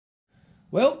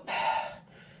Well,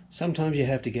 sometimes you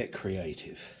have to get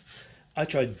creative. I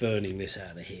tried burning this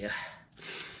out of here.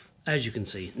 As you can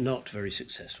see, not very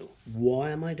successful. Why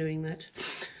am I doing that?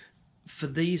 For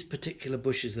these particular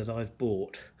bushes that I've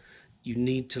bought, you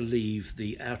need to leave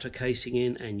the outer casing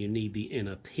in and you need the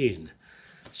inner pin.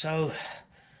 So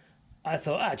I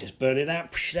thought, I'll just burn it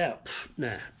out, push it out.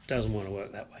 Nah, doesn't want to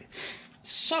work that way.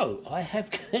 So I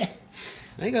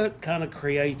got kind of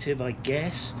creative, I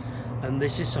guess, and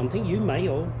this is something you may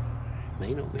or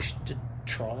may not wish to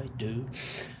try, do.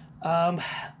 And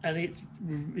it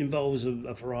involves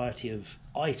a variety of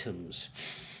items.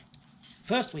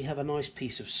 First we have a nice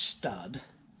piece of stud,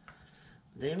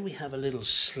 then we have a little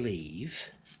sleeve,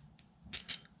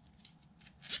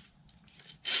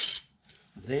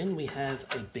 then we have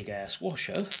a big ass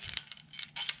washer,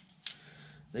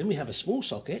 then we have a small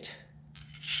socket,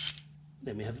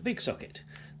 then we have a big socket.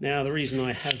 Now the reason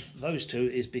I have those two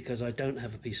is because I don't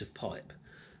have a piece of pipe.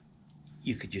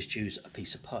 You could just use a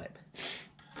piece of pipe.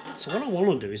 So what I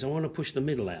want to do is I want to push the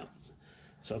middle out.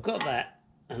 So I've got that,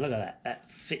 and look at that,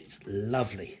 that fits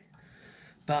lovely.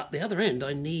 But the other end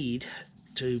I need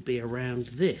to be around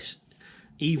this,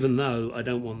 even though I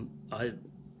don't want,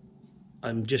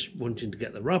 I'm just wanting to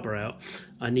get the rubber out,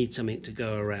 I need something to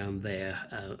go around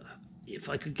there. If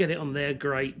I could get it on there,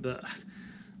 great, but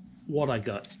what I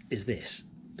got is this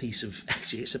piece of,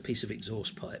 actually it's a piece of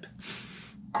exhaust pipe,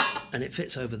 and it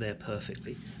fits over there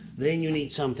perfectly. Then you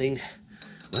need something,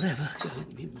 whatever,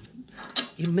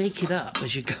 you make it up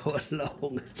as you go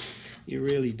along, you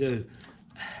really do.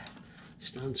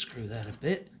 Just unscrew that a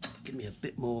bit, give me a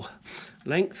bit more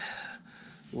length.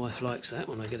 Wife likes that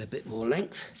when I get a bit more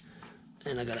length.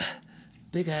 And I got a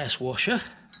big ass washer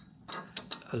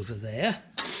over there.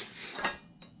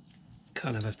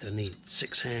 Kind of have to need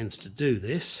 6 hands to do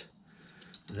this.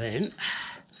 Then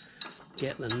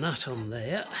get the nut on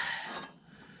there,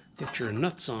 get your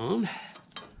nuts on.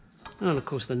 And of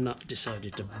course the nut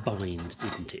decided to bind,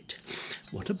 didn't it?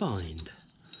 What a bind.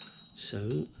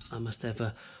 So I must have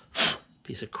a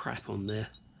piece of crap on there.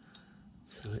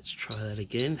 So let's try that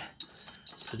again.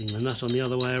 Putting the nut on the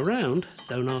other way around.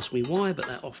 Don't ask me why, but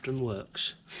that often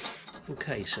works.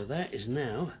 Okay, so that is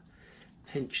now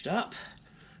pinched up.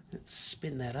 Let's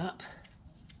spin that up.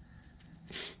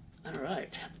 All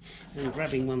right, and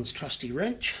grabbing one's trusty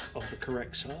wrench of the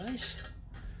correct size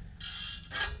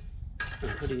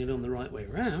and putting it on the right way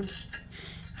around,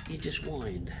 you just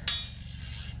wind.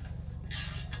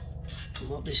 And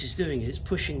what this is doing is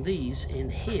pushing these in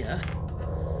here,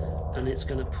 and it's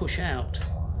going to push out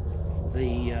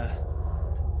the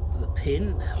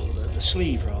pin, or the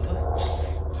sleeve rather,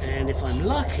 and if I'm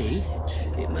lucky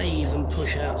it may even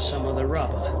push out some of the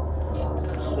rubber.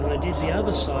 When I did the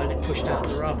other side it pushed out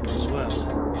the rubber as well.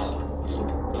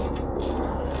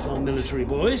 There's our military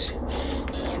boys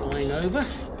flying over.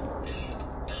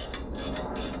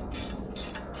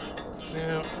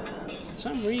 Now for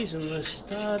some reason the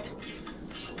stud,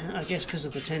 I guess because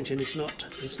of the tension, it's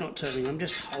not turning. I'm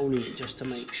just holding it just to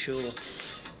make sure.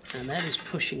 And that is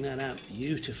pushing that out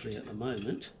beautifully at the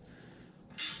moment.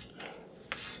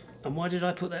 And why did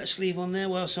I put that sleeve on there?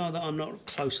 Well, so that I'm not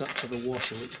close up to the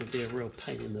washer, which would be a real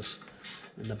pain in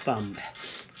the bum.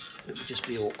 It would just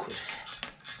be awkward.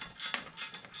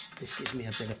 This gives me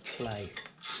a bit of play.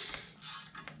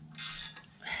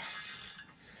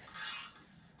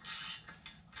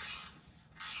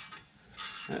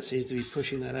 That seems to be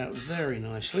pushing that out very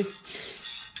nicely.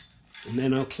 And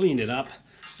then I'll clean it up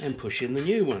and push in the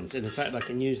new ones. And in fact I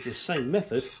can use this same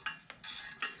method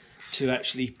to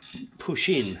actually push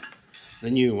in the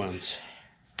new ones.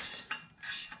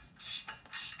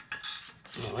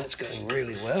 Well, that's going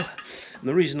really well. And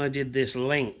the reason I did this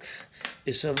length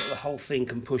is so that the whole thing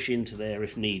can push into there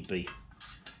if need be.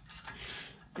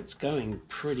 It's going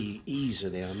pretty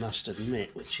easily, I must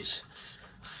admit, which is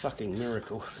a fucking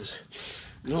miracle, because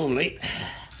normally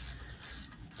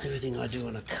everything I do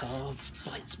on a car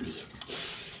bites me.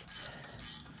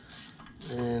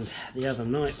 And the other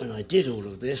night when I did all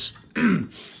of this,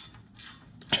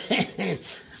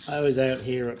 I was out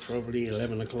here at probably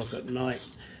 11 o'clock at night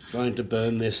trying to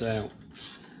burn this out.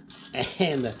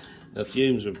 And the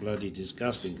fumes were bloody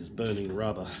disgusting, because burning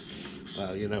rubber,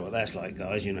 well, you know what that's like,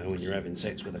 guys, you know, when you're having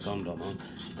sex with a condom on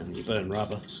and you burn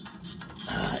rubber.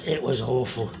 It was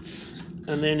awful.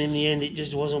 And then in the end it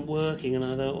just wasn't working, and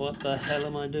I thought, what the hell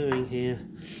am I doing here?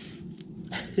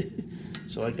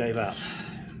 So I gave up.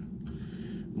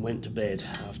 Went to bed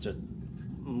after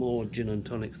more gin and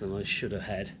tonics than I should have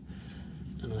had,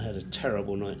 and I had a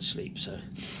terrible night's sleep. So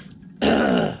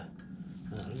oh,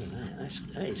 look at that.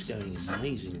 That is going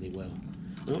amazingly well.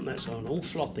 Oh, that's on all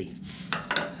floppy.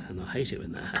 and I hate it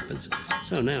when that happens.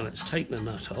 So now let's take the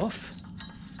nut off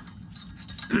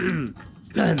and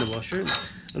the washer.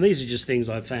 And these are just things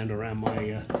I found around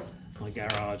my my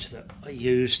garage that I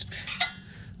used.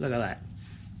 Look at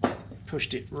that.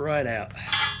 Pushed it right out.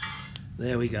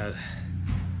 There we go.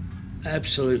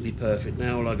 Absolutely perfect.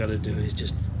 Now all I got to do is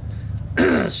just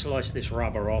slice this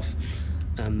rubber off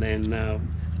and then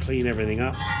clean everything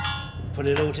up, put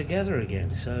it all together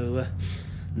again. So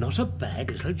not a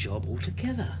bad little job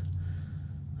altogether.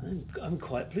 I'm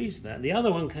quite pleased with that. The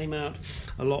other one came out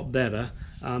a lot better.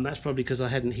 That's probably because I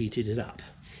hadn't heated it up.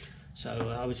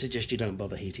 So I would suggest you don't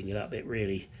bother heating it up. It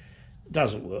really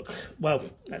doesn't work. Well,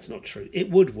 that's not true. It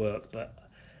would work, but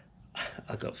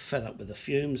I got fed up with the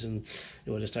fumes and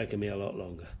it would have taken me a lot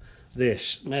longer.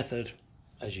 This method,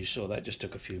 as you saw, that just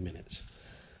took a few minutes.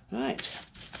 Right,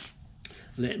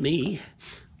 let me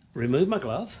remove my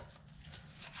glove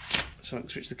so I can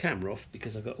switch the camera off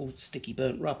because I've got all sticky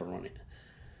burnt rubber on it.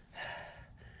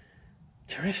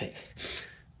 Terrific.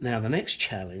 Now the next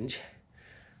challenge,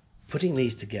 putting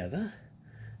these together,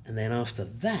 and then after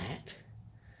that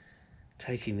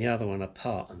taking the other one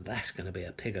apart, and that's going to be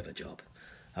a pig of a job.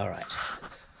 Alright,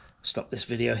 stop this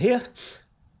video here.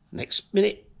 Next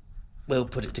minute we'll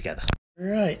put it together.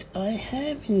 Right, I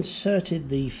have inserted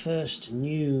the first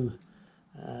new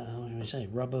what do I say,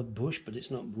 rubber bush, but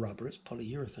it's not rubber, it's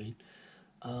polyurethane.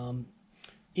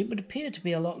 It would appear to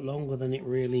be a lot longer than it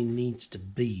really needs to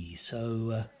be,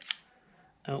 so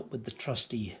out with the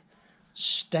trusty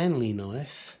Stanley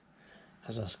knife,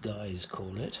 as us guys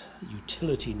call it,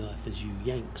 utility knife as you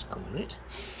Yanks call it,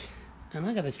 and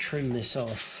I'm going to trim this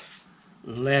off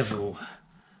level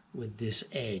with this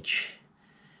edge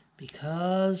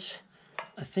because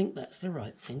I think that's the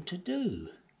right thing to do,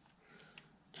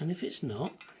 and if it's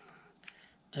not,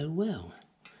 oh well.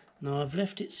 Now I've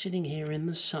left it sitting here in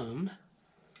the sun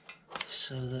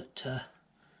so that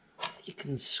it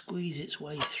can squeeze its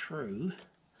way through,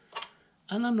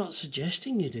 and I'm not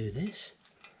suggesting you do this,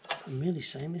 I'm merely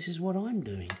saying this is what I'm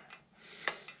doing.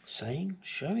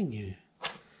 Showing you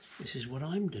this is what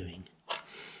I'm doing,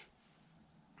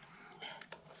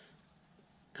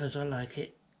 because I like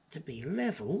it to be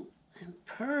level and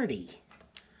purdy.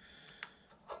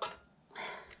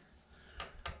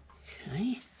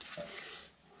 Okay,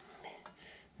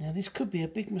 now this could be a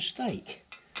big mistake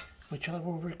which I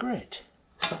will regret.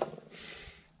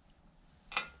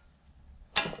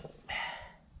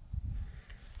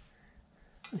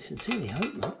 I sincerely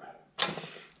hope not,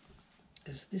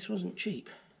 because this wasn't cheap.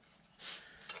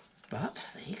 But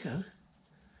there you go.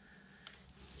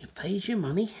 You pays your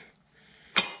money,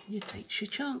 you takes your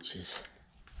chances.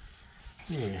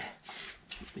 Yeah,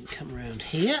 let me come around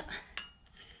here.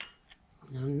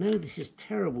 Now, I know this is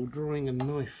terrible drawing a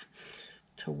knife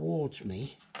towards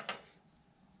me.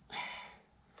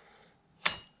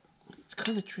 It's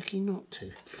kind of tricky not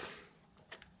to.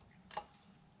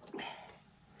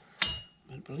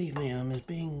 But believe me, I'm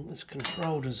being as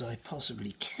controlled as I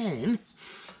possibly can,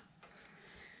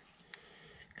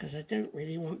 because I don't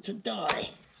really want to die.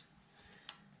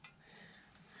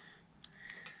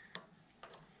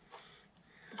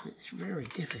 It's very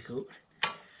difficult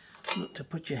not to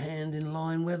put your hand in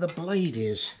line where the blade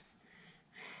is.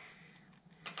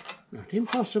 Not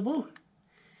impossible.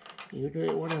 You do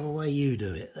it whatever way you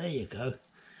do it. There you go.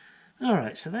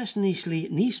 Alright, so that's nicely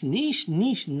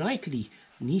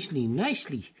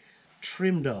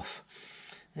trimmed off.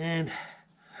 And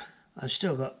I've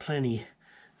still got plenty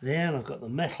there, and I've got the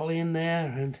metal in there,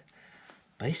 and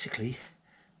basically,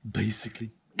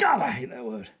 God, I hate that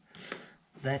word.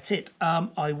 That's it.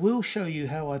 I will show you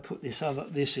how I put this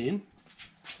in,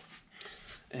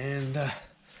 and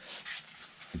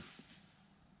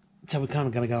so we're kind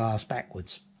of going to go ass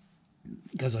backwards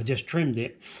because I just trimmed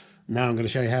it. Now I'm going to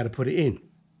show you how to put it in.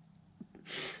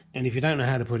 And if you don't know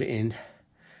how to put it in,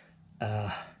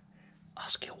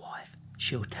 ask your wife.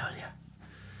 She'll tell you.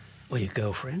 Or your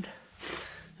girlfriend.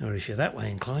 Or if you're that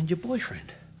way inclined, your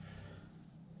boyfriend.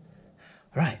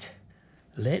 Right.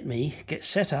 Let me get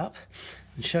set up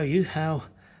and show you how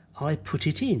I put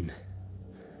it in.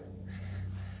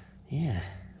 Yeah.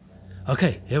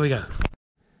 Okay, here we go.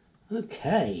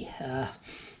 Okay,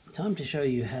 time to show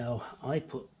you how I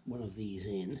put one of these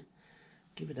in.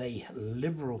 Give it a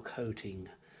liberal coating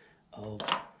of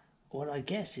what I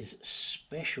guess is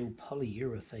special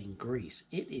polyurethane grease.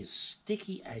 It is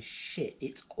sticky as shit.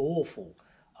 It's awful.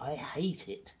 I hate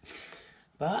it.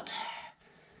 But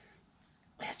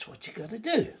that's what you got to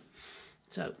do.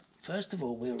 So, first of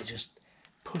all, we'll just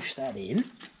push that in.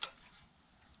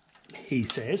 He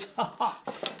says, ha ha.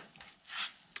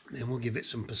 Then we'll give it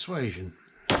some persuasion.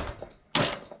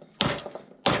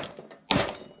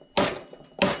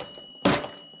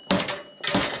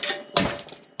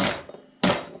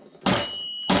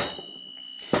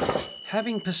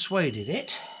 having persuaded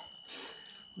it,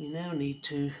 we now need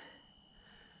to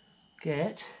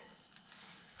get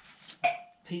a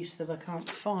piece that I can't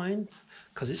find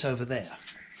because it's over there.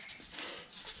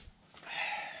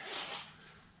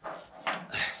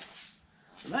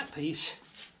 And that piece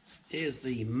is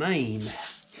the main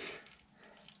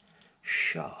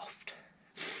shaft.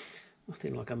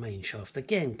 Nothing like a main shaft.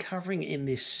 Again, covering in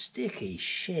this sticky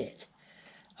shit.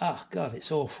 Ah, God,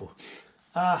 it's awful.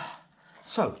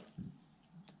 So,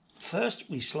 first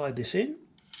we slide this in.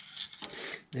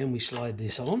 Then we slide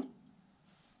this on.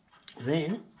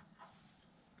 Then,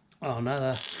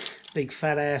 another big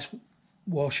fat ass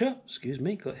washer. Excuse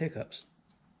me, got hiccups.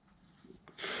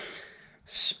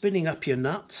 Spinning up your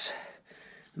nuts.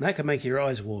 And that can make your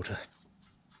eyes water.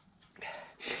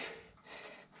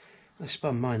 I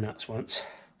spun my nuts once.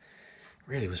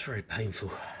 Really was very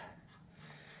painful.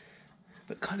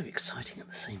 But kind of exciting at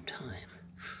the same time.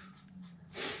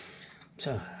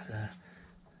 So,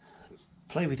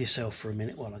 play with yourself for a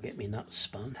minute while I get my nuts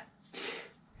spun.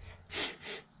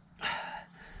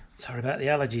 Sorry about the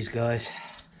allergies, guys.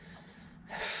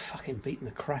 Fucking beating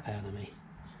the crap out of me.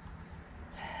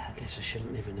 I guess I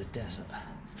shouldn't live in a desert.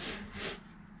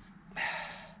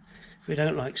 If you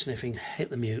don't like sniffing,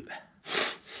 hit the mute.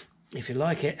 If you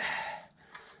like it,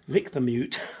 lick the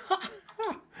mute.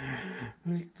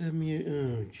 Lick the mute.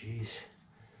 Oh, jeez.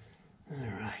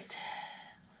 All right.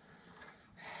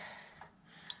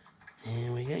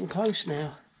 And we're getting close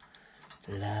now.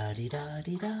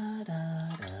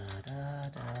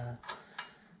 La-di-da-di-da-da-da-da-da.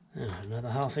 Oh, another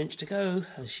 ½ inch to go,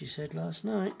 as she said last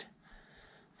night.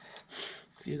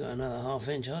 If you got another ½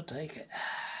 inch, I'd take it.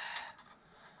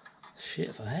 Shit,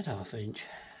 if I had ½ inch,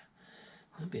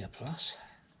 that'd be a plus.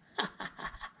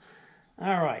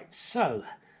 Alright, so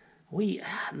we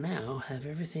now have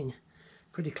everything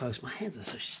pretty close. My hands are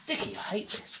so sticky, I hate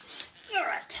this.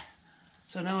 Alright,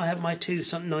 so now I have my two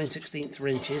 9/16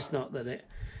 inches. Not that it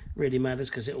really matters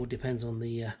because it all depends on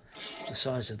the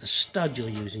size of the stud you're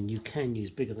using. You can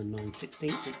use bigger than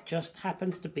 9/16. It just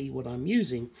happens to be what I'm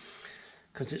using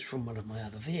because it's from one of my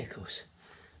other vehicles.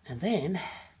 And then,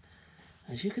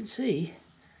 as you can see,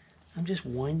 I'm just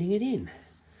winding it in.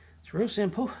 It's real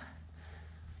simple.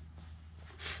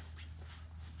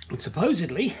 And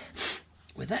supposedly,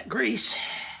 with that grease,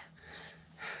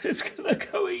 it's going to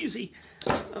go easy.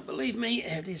 But believe me,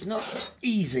 it is not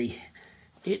easy.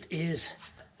 It is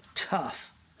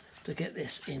tough to get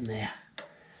this in there.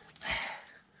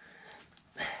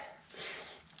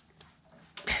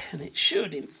 And it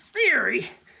should, in theory,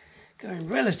 going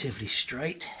relatively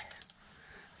straight.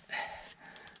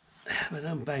 But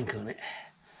don't bank on it.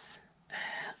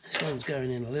 This one's going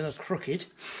in a little crooked,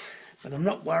 but I'm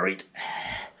not worried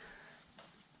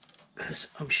because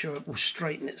I'm sure it will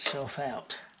straighten itself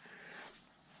out.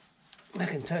 I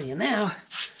can tell you now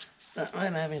that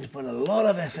I'm having to put a lot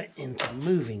of effort into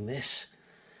moving this,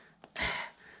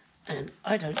 and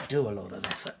I don't do a lot of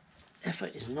effort.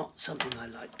 Effort is not something I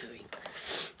like doing.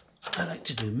 I like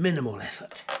to do minimal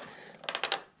effort.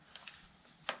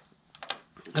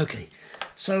 Okay,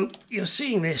 so you're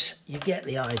seeing this, you get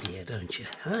the idea, don't you?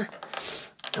 Huh?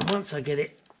 And once I get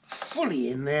it fully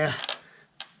in there,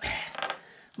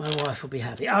 my wife will be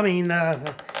happy. I mean,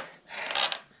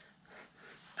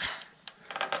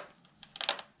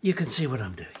 you can see what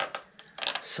I'm doing.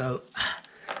 So,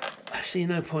 I see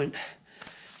no point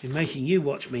in making you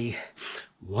watch me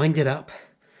wind it up.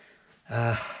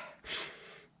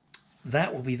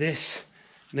 That will be this.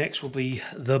 Next will be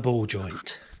the ball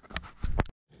joint.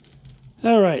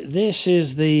 Alright, this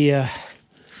is the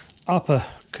upper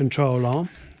control arm.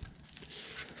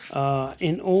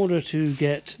 In order to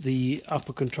get the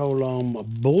upper control arm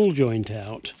ball joint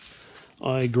out,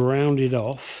 I ground it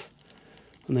off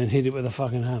and then hit it with a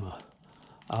fucking hammer.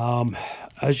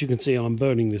 As you can see, I'm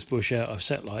burning this bush out. I've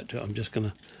set light to it. I'm just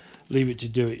going to leave it to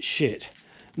do its shit.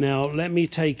 Now, let me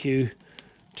take you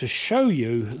to show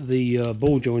you the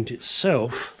ball joint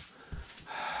itself.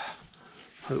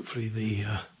 Hopefully the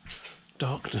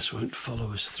darkness won't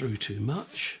follow us through too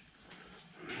much.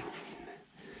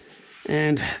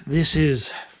 And this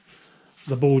is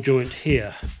the ball joint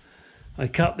here. I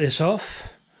cut this off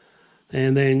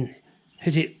and then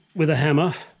hit it with a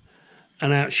hammer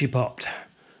and out she popped.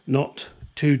 Not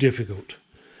too difficult.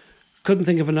 Couldn't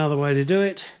think of another way to do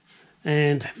it,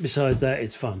 and besides that,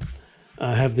 it's fun.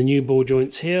 I have the new ball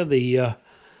joints here, the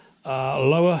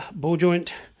lower ball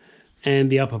joint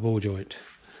and the upper ball joint.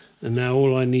 And now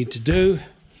all I need to do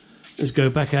is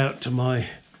go back out to my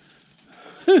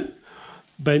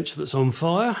bench that's on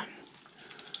fire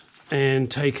and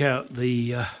take out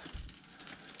the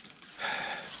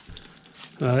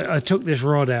I took this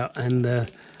rod out, and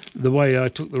the way I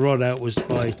took the rod out was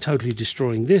by totally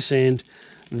destroying this end,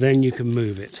 then you can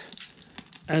move it.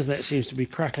 As that seems to be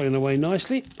crackling away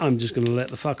nicely, I'm just going to let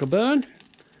the fucker burn,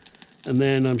 and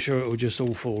then I'm sure it will just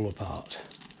all fall apart.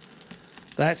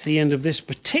 That's the end of this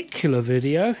particular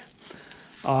video.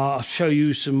 I'll show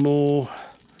you some more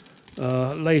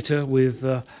later with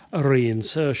a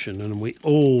reinsertion, and we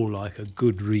all like a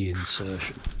good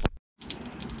reinsertion.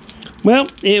 Well,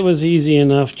 it was easy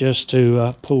enough just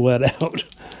to pull that out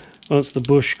once the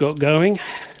bush got going.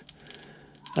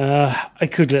 I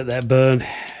could let that burn.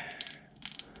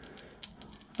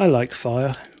 I like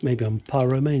fire. Maybe I'm a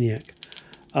pyromaniac.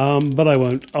 But I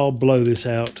won't. I'll blow this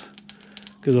out,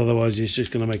 because otherwise it's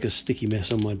just going to make a sticky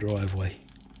mess on my driveway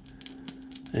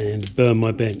and burn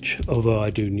my bench. Although I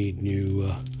do need new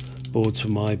boards for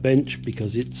my bench,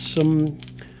 because it's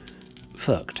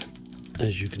fucked,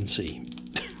 as you can see.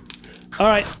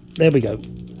 Alright, there we go.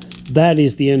 That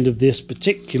is the end of this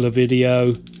particular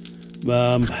video.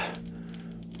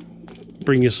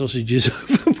 Bring your sausages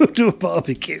over and we'll do a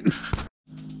barbecue.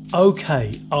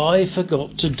 Okay, I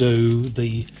forgot to do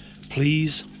the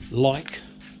please like,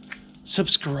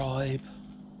 subscribe,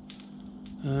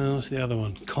 what's the other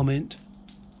one? Comment.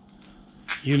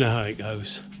 You know how it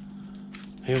goes.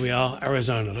 Here we are,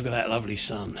 Arizona. Look at that lovely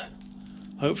sun.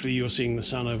 Hopefully you're seeing the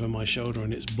sun over my shoulder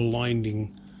and it's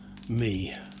blinding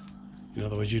me. In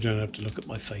other words, you don't have to look at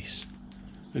my face.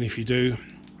 And if you do,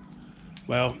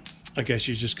 well, I guess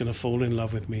you're just going to fall in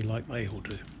love with me like they all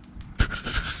do.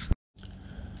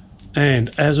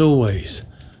 And as always,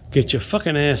 get your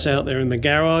fucking ass out there in the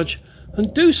garage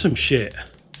and do some shit.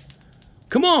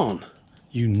 Come on!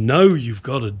 You know you've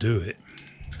got to do it.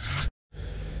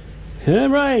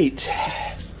 Alright.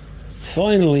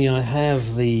 Finally I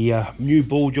have the new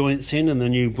ball joints in and the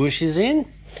new bushes in.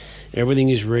 Everything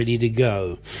is ready to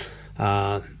go.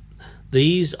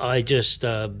 These I just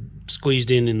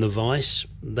squeezed in the vise.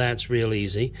 That's real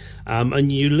easy.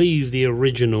 And you leave the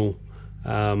original,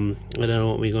 I don't know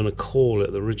what we're going to call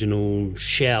it, the original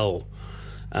shell,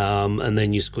 and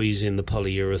then you squeeze in the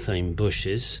polyurethane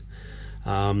bushes.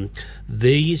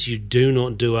 These you do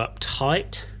not do up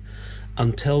tight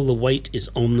until the weight is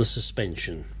on the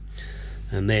suspension,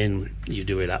 and then you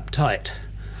do it up tight.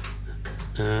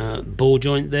 Ball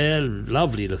joint there,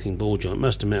 lovely looking ball joint.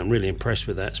 Must admit I'm really impressed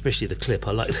with that, especially the clip.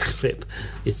 I like the clip.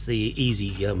 It's the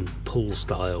easy pull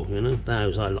style, you know.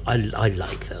 Those I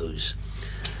like those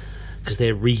because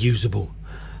they're reusable.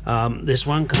 This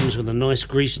one comes with a nice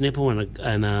grease nipple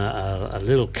and a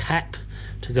little cap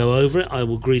to go over it. I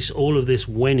will grease all of this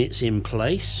when it's in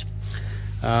place.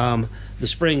 The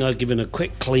spring I've given a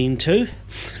quick clean to.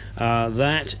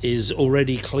 That is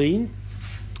already clean.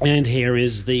 And here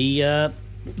is the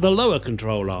lower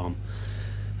control arm,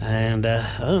 and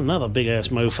another big ass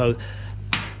mofo.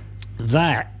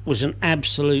 That was an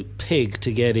absolute pig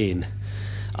to get in.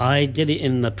 I did it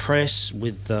in the press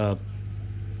with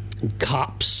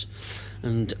cups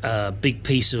and a big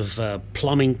piece of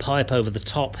plumbing pipe over the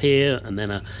top here, and then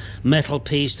a metal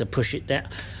piece to push it down.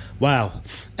 Wow,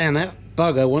 and that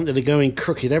bugger wanted to go in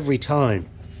crooked every time.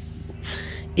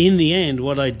 In the end,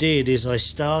 what I did is I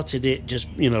started it just,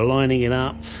 you know, lining it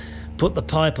up, put the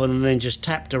pipe on, and then just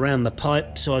tapped around the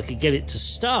pipe so I could get it to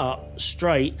start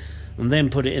straight, and then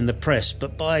put it in the press.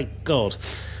 But by God,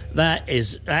 that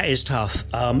is tough.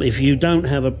 If you don't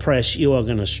have a press, you are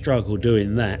going to struggle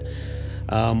doing that.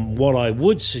 What I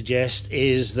would suggest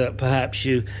is that perhaps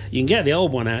you can get the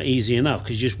old one out easy enough,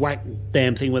 because you just whack the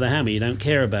damn thing with a hammer. You don't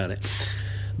care about it.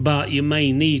 But you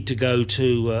may need to go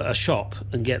to a shop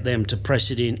and get them to press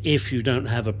it in if you don't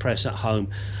have a press at home.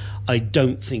 I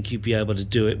don't think you'd be able to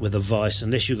do it with a vise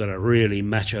unless you've got a really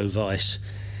macho vise.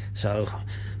 So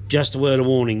just a word of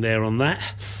warning there on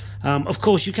that. Of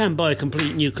course, you can buy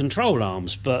complete new control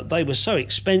arms, but they were so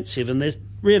expensive, and there's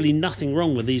really nothing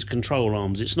wrong with these control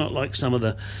arms. It's not like some of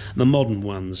the modern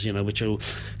ones, you know, which will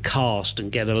cast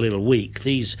and get a little weak.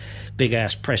 These big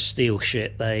ass pressed steel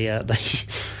shit,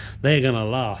 they're gonna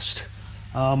last.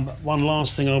 One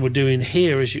last thing I would do in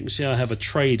here, as you can see I have a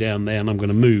tray down there and I'm going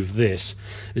to move this,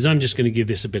 is I'm just going to give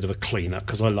this a bit of a clean up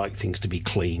because I like things to be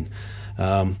clean.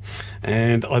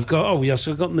 And I've got, oh yes,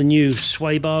 I've got the new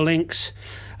sway bar links.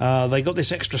 They got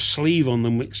this extra sleeve on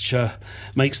them which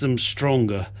makes them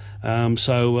stronger.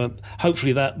 So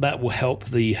hopefully that will help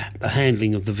the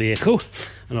handling of the vehicle,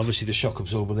 and obviously the shock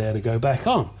absorber there to go back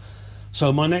on.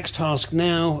 So my next task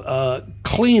now,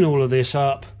 clean all of this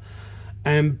up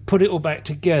and put it all back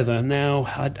together. Now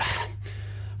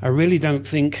I really don't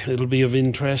think it'll be of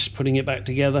interest putting it back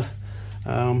together.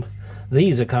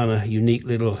 These are kind of unique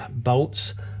little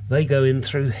bolts. They go in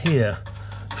through here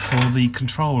for the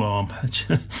control arm.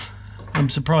 I'm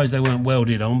surprised they weren't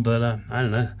welded on, but I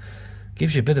don't know.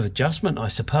 Gives you a bit of adjustment, I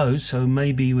suppose. So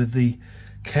maybe with the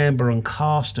camber and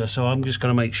caster. So I'm just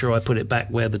going to make sure I put it back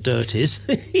where the dirt is.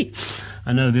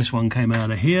 I know this one came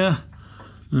out of here,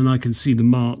 and I can see the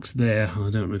marks there. I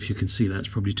don't know if you can see that. It's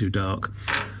probably too dark.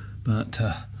 But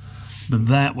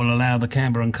that will allow the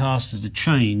camber and caster to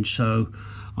change. So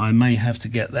I may have to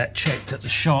get that checked at the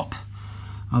shop.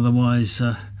 Otherwise,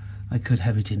 I could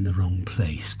have it in the wrong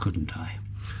place, couldn't I?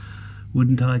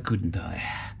 Wouldn't I, couldn't I?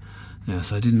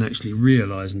 Yes, I didn't actually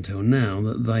realise until now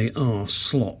that they are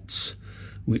slots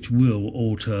which will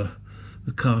alter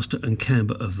the caster and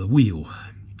camber of the wheel.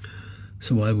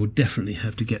 So I will definitely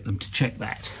have to get them to check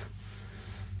that.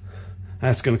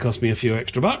 That's going to cost me a few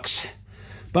extra bucks,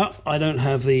 but I don't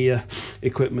have the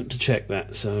equipment to check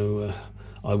that, so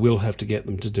I will have to get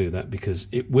them to do that because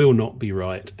it will not be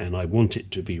right and I want it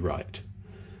to be right.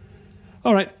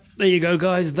 Alright, there you go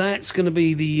guys, that's going to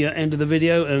be the end of the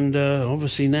video, and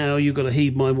obviously now you've got to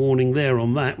heed my warning there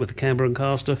on that with the camber and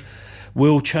caster.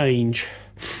 Will change.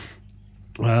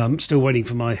 I'm still waiting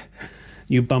for my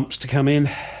new bumps to come in.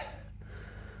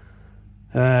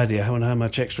 Ah dear, I wonder how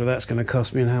much extra that's going to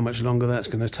cost me and how much longer that's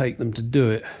going to take them to do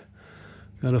it.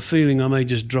 Got a feeling I may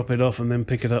just drop it off and then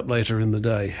pick it up later in the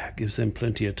day. Gives them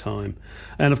plenty of time.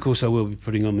 And of course I will be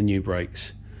putting on the new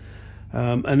brakes.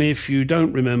 And if you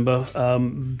don't remember,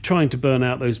 trying to burn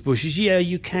out those bushes, yeah,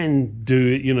 you can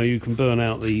do it. You know, you can burn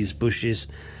out these bushes.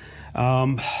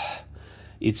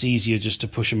 It's easier just to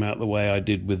push them out the way I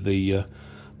did with the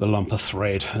lump of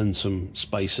thread and some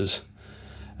spacers.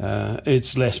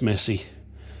 It's less messy,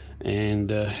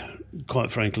 and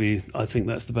quite frankly, I think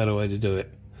that's the better way to do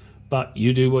it. But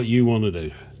you do what you want to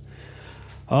do.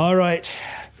 All right,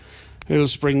 little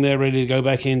spring there ready to go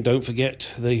back in. Don't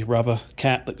forget the rubber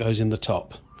cap that goes in the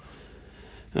top.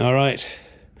 All right,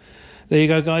 there you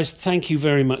go guys. Thank you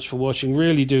very much for watching.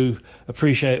 Really do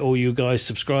appreciate all you guys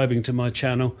subscribing to my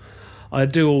channel. I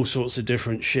do all sorts of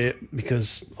different shit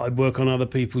because I work on other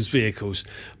people's vehicles,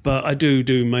 but I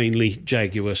do mainly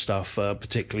Jaguar stuff,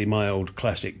 particularly my old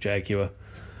classic Jaguar.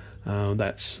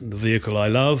 That's the vehicle I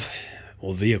love,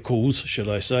 or vehicles, should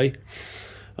I say.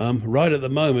 Right at the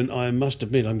moment, I must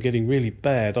admit, I'm getting really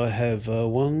bad. I have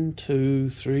 1, 2,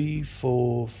 3,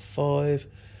 4, 5,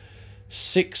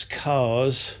 6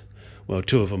 cars, well,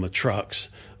 2 of them are trucks,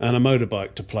 and a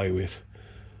motorbike to play with.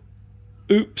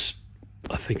 Oops.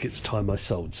 I think it's time I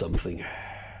sold something.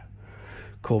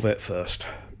 Corvette first.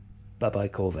 Bye-bye,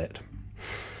 Corvette.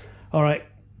 All right,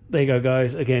 there you go,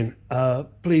 guys. Again,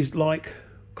 please like,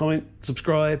 comment,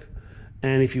 subscribe,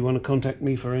 and if you want to contact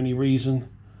me for any reason,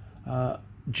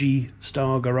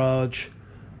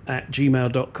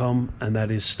 gstargarage@gmail.com, and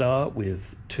that is star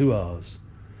with 2 R's.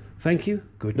 Thank you,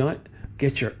 good night.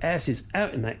 Get your asses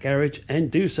out in that garage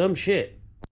and do some shit.